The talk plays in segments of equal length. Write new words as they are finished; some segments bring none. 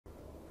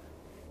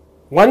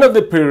One of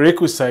the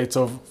prerequisites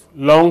of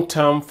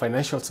long-term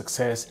financial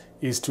success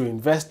is to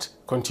invest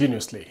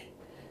continuously.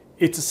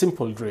 It's a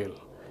simple drill.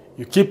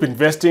 You keep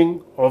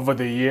investing over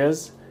the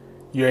years,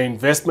 your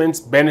investments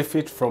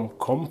benefit from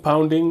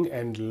compounding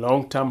and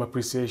long-term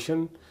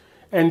appreciation,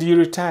 and you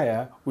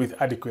retire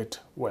with adequate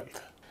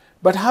wealth.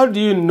 But how do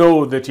you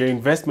know that your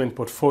investment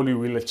portfolio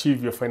will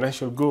achieve your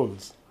financial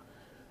goals?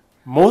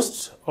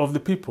 Most of the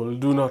people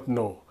do not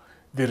know.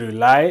 They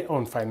rely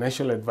on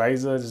financial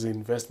advisors,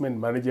 investment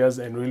managers,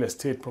 and real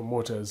estate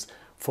promoters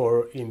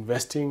for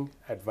investing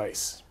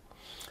advice.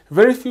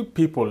 Very few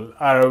people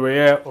are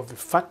aware of the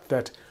fact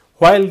that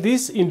while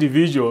these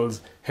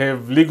individuals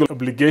have legal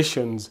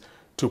obligations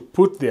to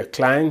put their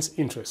clients'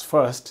 interests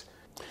first,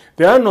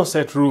 there are no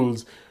set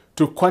rules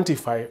to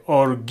quantify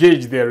or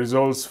gauge their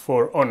results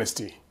for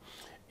honesty.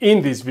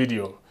 In this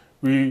video,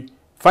 we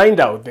find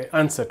out the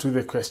answer to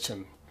the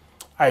question,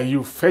 are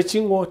you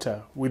fetching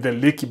water with a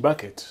leaky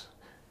bucket?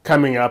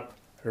 Coming up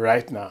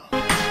right now.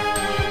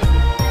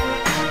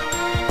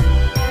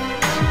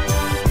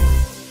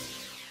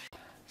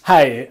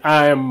 Hi,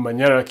 I'm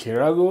Manyara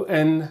Kirago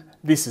and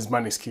this is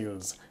Money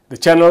Skills, the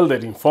channel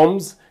that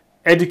informs,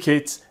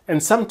 educates,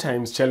 and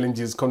sometimes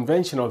challenges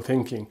conventional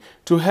thinking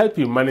to help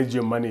you manage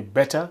your money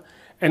better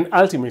and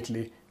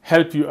ultimately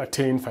help you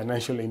attain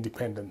financial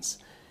independence.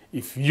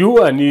 If you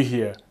are new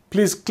here,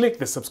 please click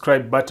the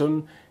subscribe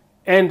button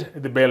and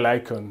the bell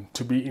icon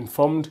to be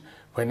informed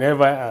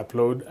whenever I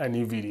upload a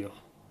new video.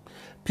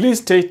 Please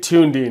stay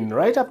tuned in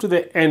right up to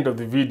the end of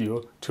the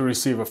video to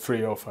receive a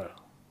free offer.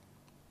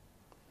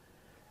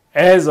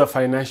 As a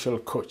financial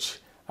coach,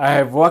 I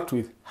have worked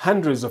with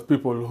hundreds of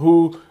people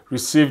who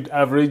received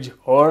average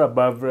or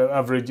above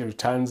average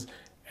returns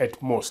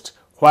at most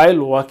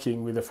while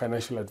working with a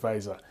financial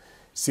advisor.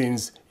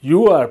 Since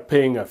you are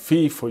paying a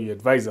fee for your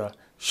advisor,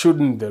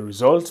 shouldn't the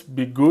results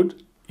be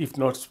good, if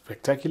not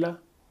spectacular?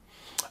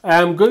 I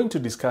am going to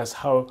discuss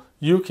how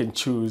you can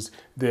choose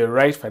the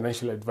right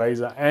financial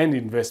advisor and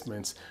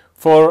investments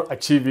for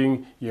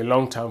achieving your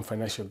long-term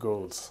financial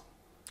goals.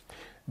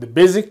 The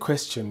basic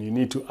question you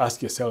need to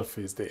ask yourself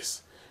is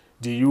this: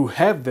 do you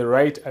have the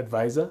right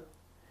advisor?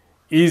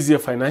 Is your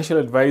financial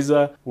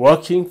advisor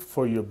working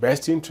for your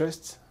best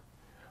interests?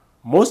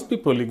 Most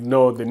people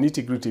ignore the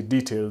nitty-gritty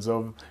details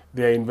of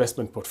their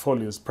investment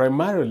portfolios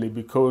primarily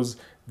because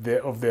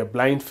of their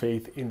blind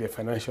faith in their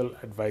financial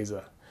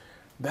advisor.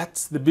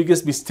 That's the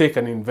biggest mistake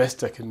an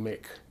investor can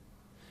make.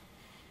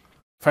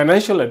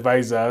 Financial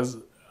advisors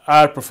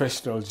are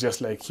professionals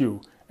just like you,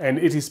 and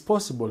it is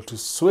possible to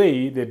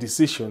sway their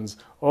decisions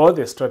or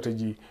their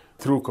strategy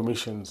through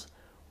commissions.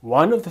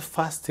 One of the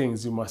first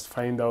things you must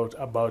find out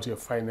about your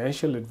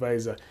financial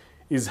advisor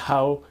is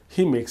how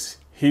he makes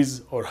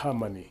his or her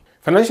money.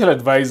 Financial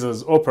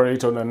advisors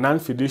operate on a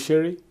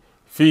non-fiduciary,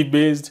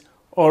 fee-based,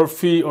 or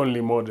fee-only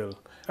model.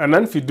 A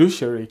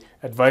non-fiduciary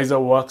advisor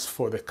works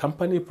for the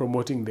company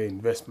promoting the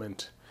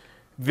investment.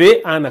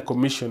 They earn a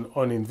commission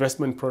on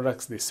investment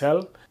products they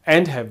sell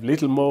and have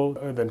little more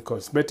than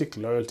cosmetic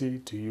loyalty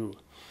to you.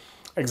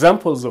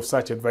 Examples of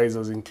such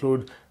advisors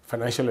include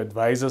financial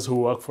advisors who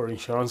work for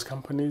insurance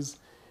companies,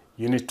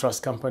 unit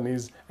trust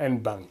companies,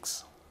 and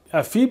banks.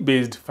 A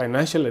fee-based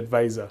financial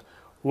advisor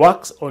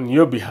works on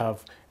your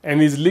behalf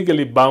and is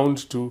legally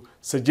bound to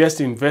suggest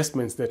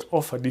investments that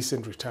offer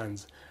decent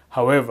returns.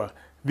 However,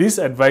 these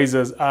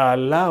advisors are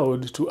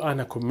allowed to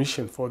earn a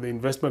commission for the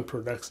investment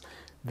products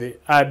they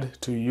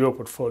add to your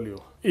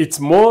portfolio. It's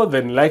more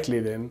than likely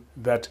then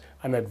that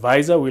an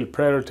advisor will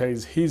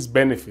prioritize his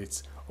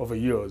benefits over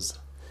yours.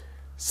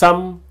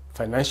 Some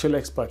financial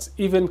experts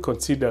even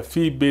consider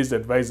fee-based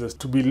advisors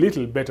to be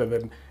little better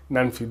than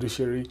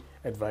non-fiduciary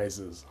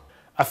advisors.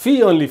 A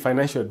fee-only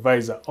financial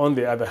advisor, on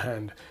the other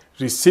hand,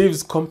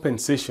 receives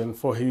compensation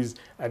for his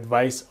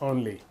advice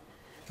only.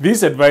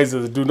 These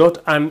advisors do not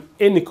earn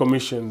any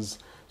commissions,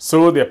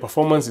 so their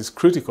performance is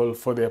critical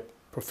for their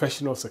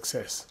professional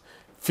success.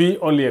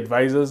 Fee-only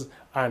advisors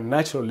are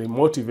naturally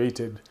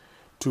motivated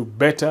to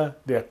better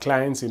their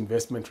clients'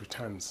 investment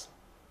returns.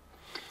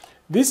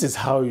 This is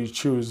how you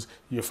choose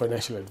your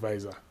financial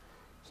advisor.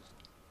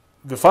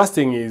 The first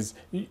thing is,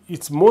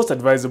 it's most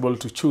advisable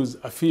to choose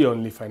a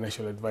fee-only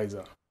financial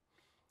advisor.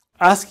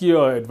 Ask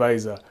your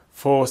advisor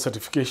for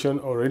certification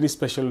or any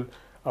special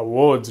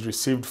awards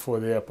received for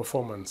their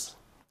performance.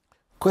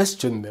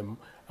 Question them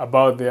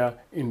about their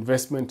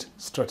investment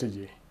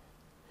strategy.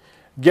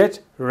 Get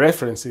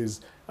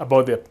references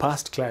about their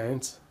past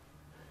clients,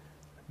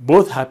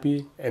 both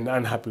happy and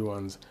unhappy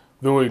ones,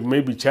 though it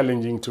may be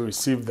challenging to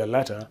receive the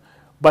latter,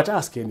 but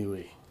ask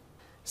anyway.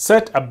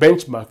 Set a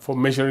benchmark for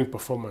measuring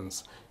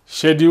performance.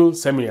 Schedule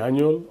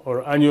semi-annual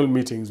or annual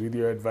meetings with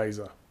your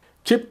advisor.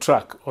 Keep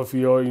track of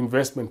your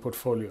investment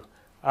portfolio.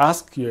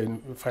 Ask your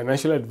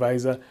financial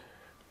advisor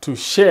to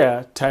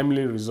share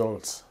timely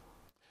results.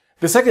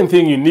 The second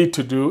thing you need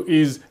to do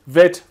is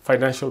vet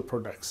financial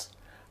products.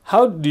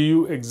 How do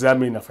you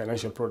examine a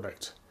financial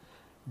product?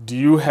 Do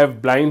you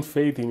have blind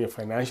faith in your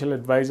financial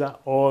advisor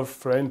or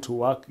friend to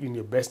work in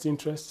your best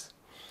interests?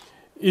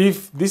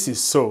 If this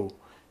is so,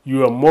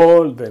 you are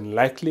more than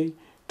likely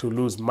to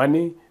lose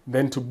money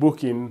than to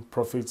book in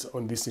profits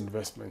on these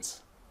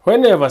investments.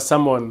 Whenever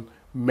someone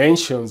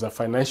mentions a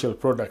financial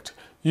product,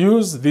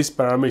 use these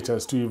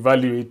parameters to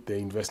evaluate the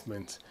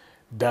investment.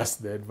 Does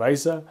the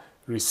advisor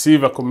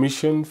receive a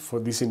commission for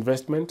this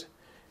investment?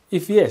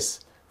 If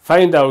yes,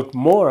 find out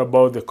more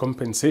about the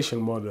compensation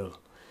model.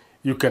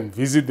 You can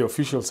visit the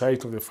official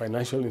site of the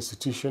financial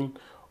institution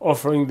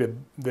offering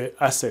the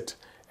asset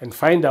and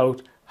find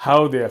out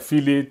how the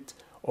affiliate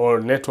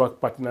or network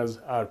partners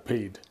are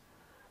paid.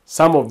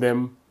 Some of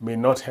them may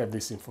not have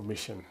this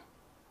information.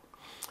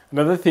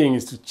 Another thing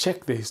is to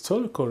check the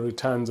historical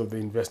returns of the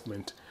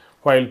investment.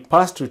 While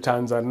past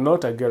returns are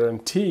not a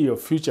guarantee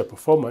of future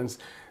performance,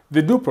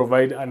 they do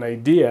provide an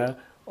idea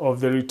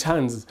of the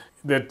returns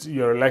that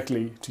you're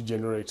likely to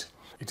generate.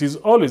 It is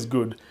always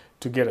good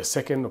to get a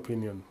second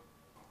opinion.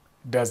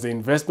 Does the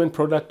investment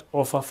product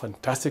offer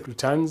fantastic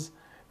returns?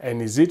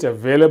 And is it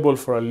available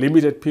for a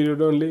limited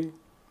period only?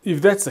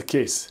 If that's the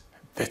case,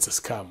 that's a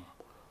scam.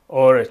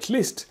 Or at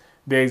least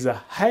there is a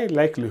high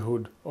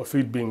likelihood of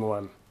it being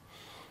one.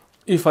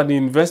 If an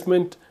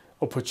investment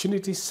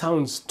opportunity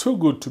sounds too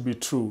good to be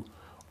true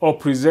or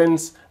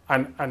presents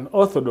an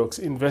unorthodox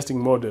investing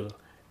model,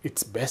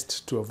 it's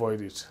best to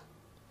avoid it.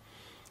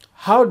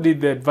 How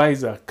did the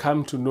advisor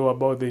come to know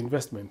about the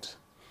investment?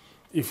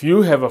 If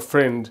you have a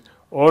friend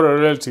or a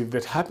relative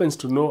that happens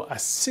to know a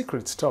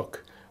secret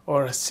stock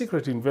or a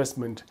secret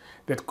investment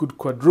that could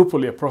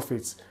quadruple your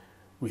profits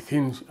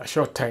within a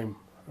short time,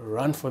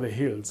 run for the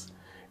hills.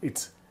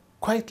 It's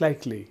quite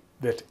likely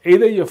that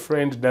either your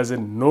friend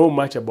doesn't know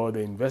much about the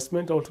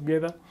investment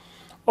altogether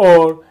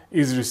or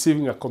is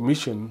receiving a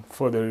commission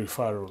for the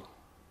referral.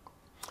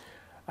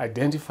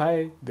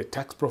 Identify the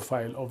tax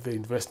profile of the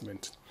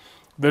investment.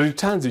 The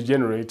returns you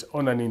generate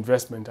on an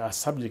investment are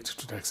subject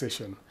to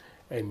taxation,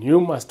 and you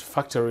must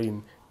factor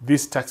in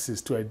these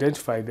taxes to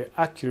identify the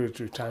accurate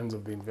returns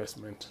of the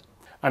investment.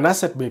 An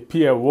asset may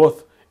appear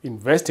worth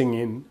investing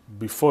in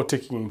before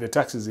taking the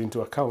taxes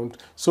into account,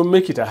 so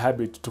make it a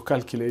habit to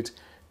calculate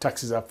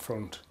taxes up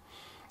front.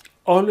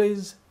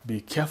 Always be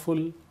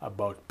careful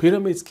about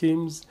pyramid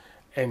schemes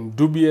and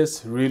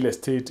dubious real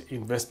estate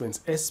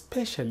investments,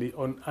 especially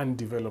on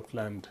undeveloped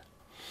land.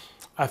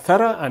 A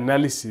thorough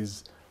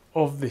analysis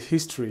of the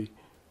history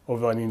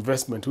of an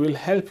investment will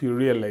help you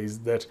realize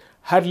that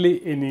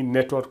hardly any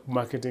network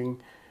marketing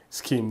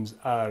schemes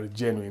are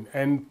genuine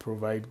and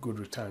provide good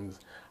returns.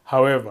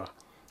 However,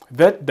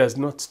 that does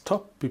not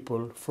stop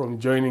people from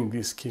joining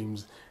these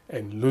schemes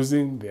and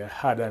losing their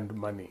hard-earned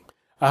money.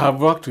 I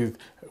have worked with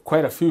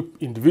quite a few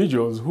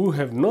individuals who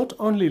have not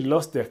only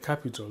lost their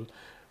capital,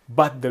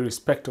 but the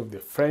respect of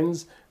their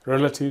friends,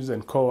 relatives,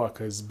 and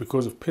co-workers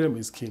because of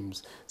pyramid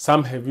schemes.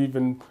 Some have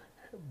even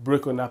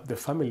broken up their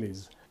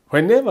families.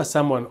 Whenever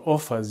someone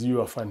offers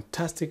you a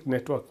fantastic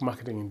network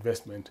marketing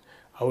investment,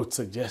 I would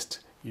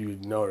suggest you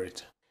ignore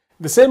it.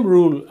 The same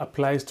rule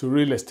applies to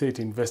real estate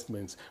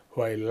investments.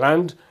 While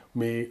land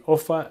may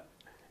offer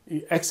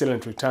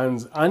excellent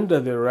returns under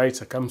the right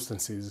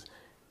circumstances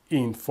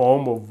in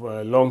form of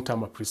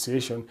long-term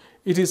appreciation,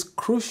 it is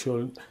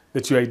crucial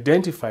that you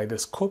identify the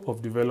scope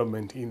of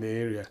development in the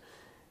area.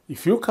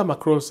 If you come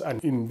across an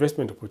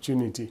investment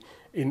opportunity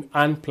in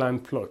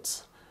unplanned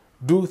plots,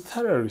 do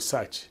thorough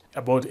research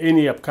about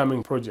any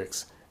upcoming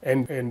projects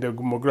and the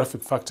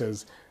demographic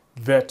factors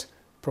that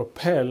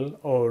propel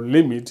or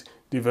limit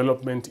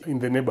development in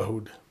the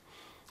neighborhood.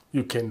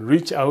 You can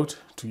reach out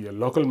to your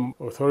local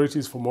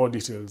authorities for more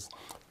details.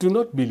 Do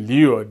not be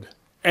lured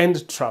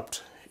and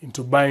trapped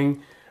into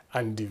buying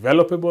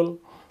undevelopable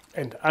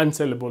and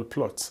unsellable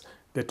plots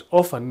that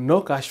offer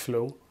no cash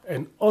flow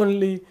and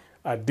only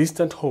a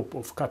distant hope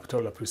of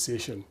capital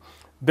appreciation.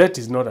 That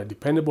is not a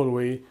dependable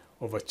way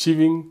of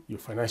achieving your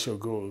financial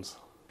goals.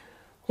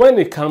 When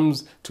it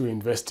comes to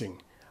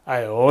investing,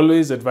 I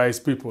always advise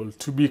people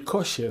to be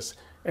cautious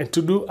and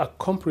to do a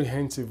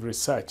comprehensive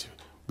research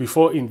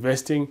before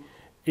investing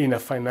in a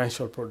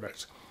financial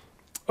product.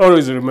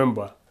 Always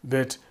remember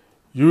that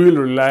you will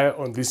rely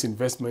on these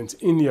investments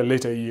in your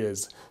later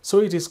years, so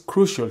it is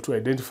crucial to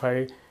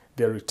identify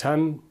their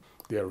return,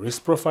 their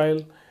risk profile,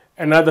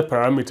 and other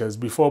parameters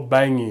before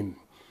buying in.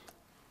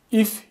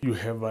 If you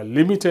have a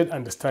limited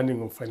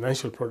understanding of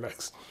financial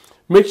products,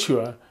 make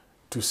sure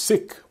to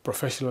seek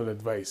professional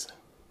advice.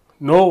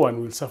 No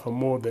one will suffer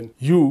more than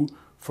you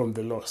from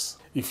the loss.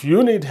 If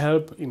you need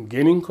help in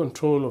gaining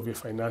control of your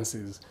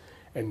finances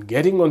and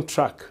getting on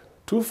track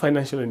to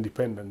financial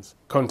independence,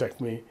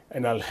 contact me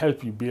and I'll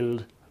help you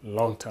build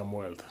long-term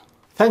wealth.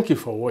 Thank you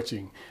for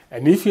watching,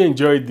 and if you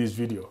enjoyed this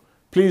video,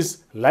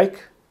 please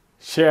like,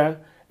 share,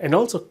 and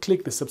also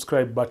click the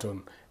subscribe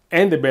button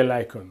and the bell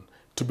icon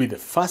to be the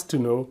first to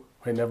know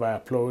whenever I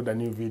upload a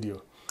new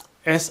video.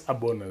 As a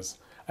bonus,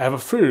 I have a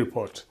free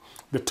report,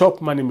 The Top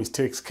Money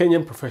Mistakes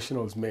Kenyan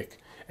Professionals Make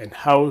and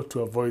How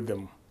to Avoid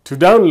Them. To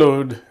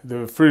download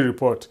the free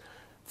report,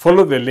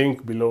 follow the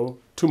link below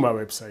to my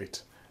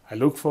website. I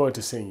look forward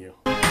to seeing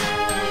you.